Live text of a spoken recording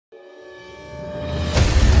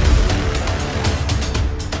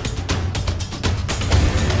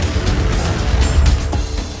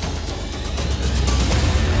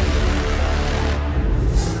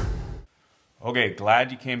Okay,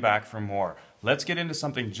 glad you came back for more. Let's get into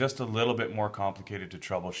something just a little bit more complicated to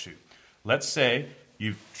troubleshoot. Let's say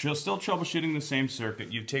you're still troubleshooting the same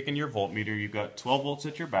circuit. You've taken your voltmeter, you've got 12 volts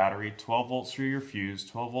at your battery, 12 volts through your fuse,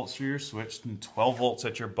 12 volts through your switch, and 12 volts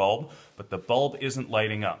at your bulb, but the bulb isn't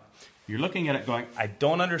lighting up. You're looking at it going, I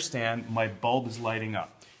don't understand, my bulb is lighting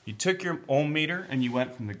up. You took your ohm meter and you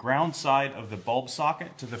went from the ground side of the bulb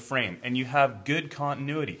socket to the frame, and you have good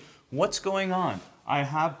continuity. What's going on? I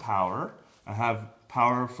have power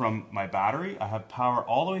from my battery, I have power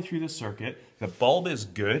all the way through the circuit, the bulb is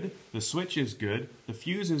good, the switch is good, the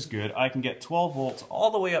fuse is good, I can get 12 volts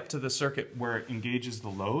all the way up to the circuit where it engages the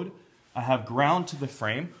load, I have ground to the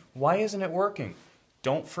frame. Why isn't it working?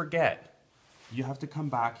 Don't forget, you have to come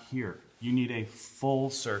back here. You need a full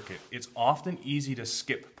circuit. It's often easy to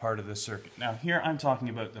skip part of the circuit. Now here I'm talking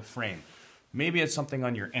about the frame. Maybe it's something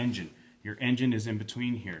on your engine. Your engine is in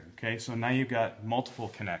between here, okay? So now you've got multiple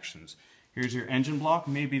connections. Here's your engine block.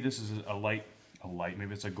 Maybe this is a light,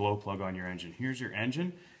 maybe it's a glow plug on your engine. Here's your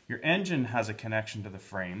engine. Your engine has a connection to the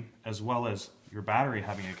frame, as well as your battery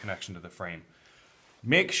having a connection to the frame.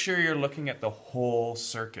 Make sure you're looking at the whole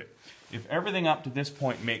circuit. If everything up to this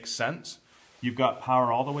point makes sense, you've got power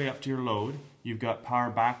all the way up to your load, you've got power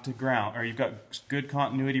back to ground, or you've got good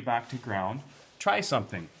continuity back to ground, try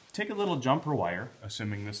something. Take a little jumper wire,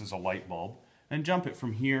 assuming this is a light bulb, and jump it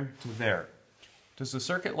from here to there. Does the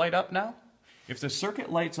circuit light up now? If the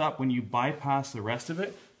circuit lights up when you bypass the rest of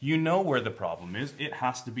it, you know where the problem is. It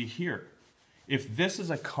has to be here. If this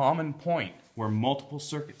is a common point where multiple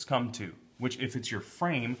circuits come to, which if it's your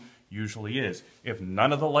frame, usually is. If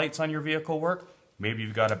none of the lights on your vehicle work, maybe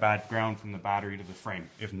you've got a bad ground from the battery to the frame,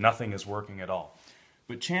 if nothing is working at all.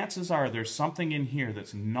 But chances are there's something in here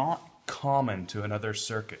that's not common to another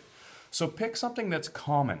circuit. So pick something that's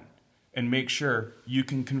common and make sure you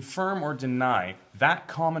can confirm or deny that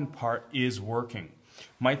common part is working.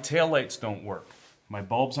 My taillights don't work. My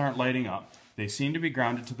bulbs aren't lighting up. They seem to be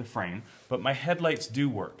grounded to the frame, but my headlights do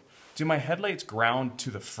work. Do my headlights ground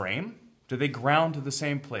to the frame? Do they ground to the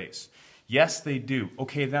same place? Yes, they do.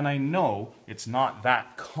 Okay, then I know it's not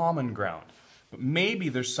that common ground. But maybe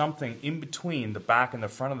there's something in between the back and the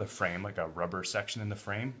front of the frame, like a rubber section in the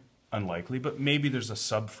frame. Unlikely, but maybe there's a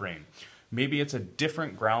subframe. Maybe it's a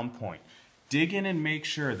different ground point. Dig in and make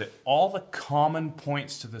sure that all the common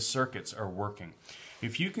points to the circuits are working.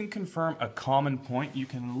 If you can confirm a common point, you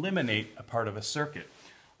can eliminate a part of a circuit.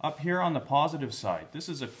 Up here on the positive side, this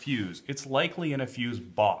is a fuse. It's likely in a fuse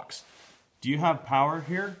box. Do you have power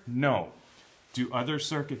here? No. Do other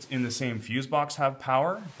circuits in the same fuse box have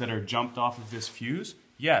power that are jumped off of this fuse?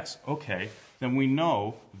 Yes. Okay. Then we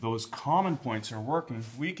know those common points are working.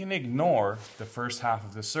 We can ignore the first half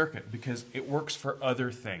of the circuit because it works for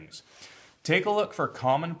other things. Take a look for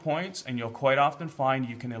common points and you'll quite often find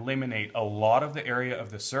you can eliminate a lot of the area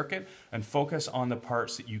of the circuit and focus on the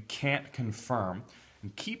parts that you can't confirm,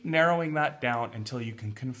 and keep narrowing that down until you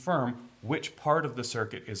can confirm which part of the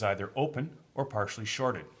circuit is either open or partially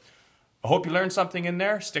shorted. I hope you learned something in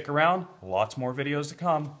there. Stick around, lots more videos to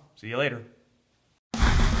come. See you later.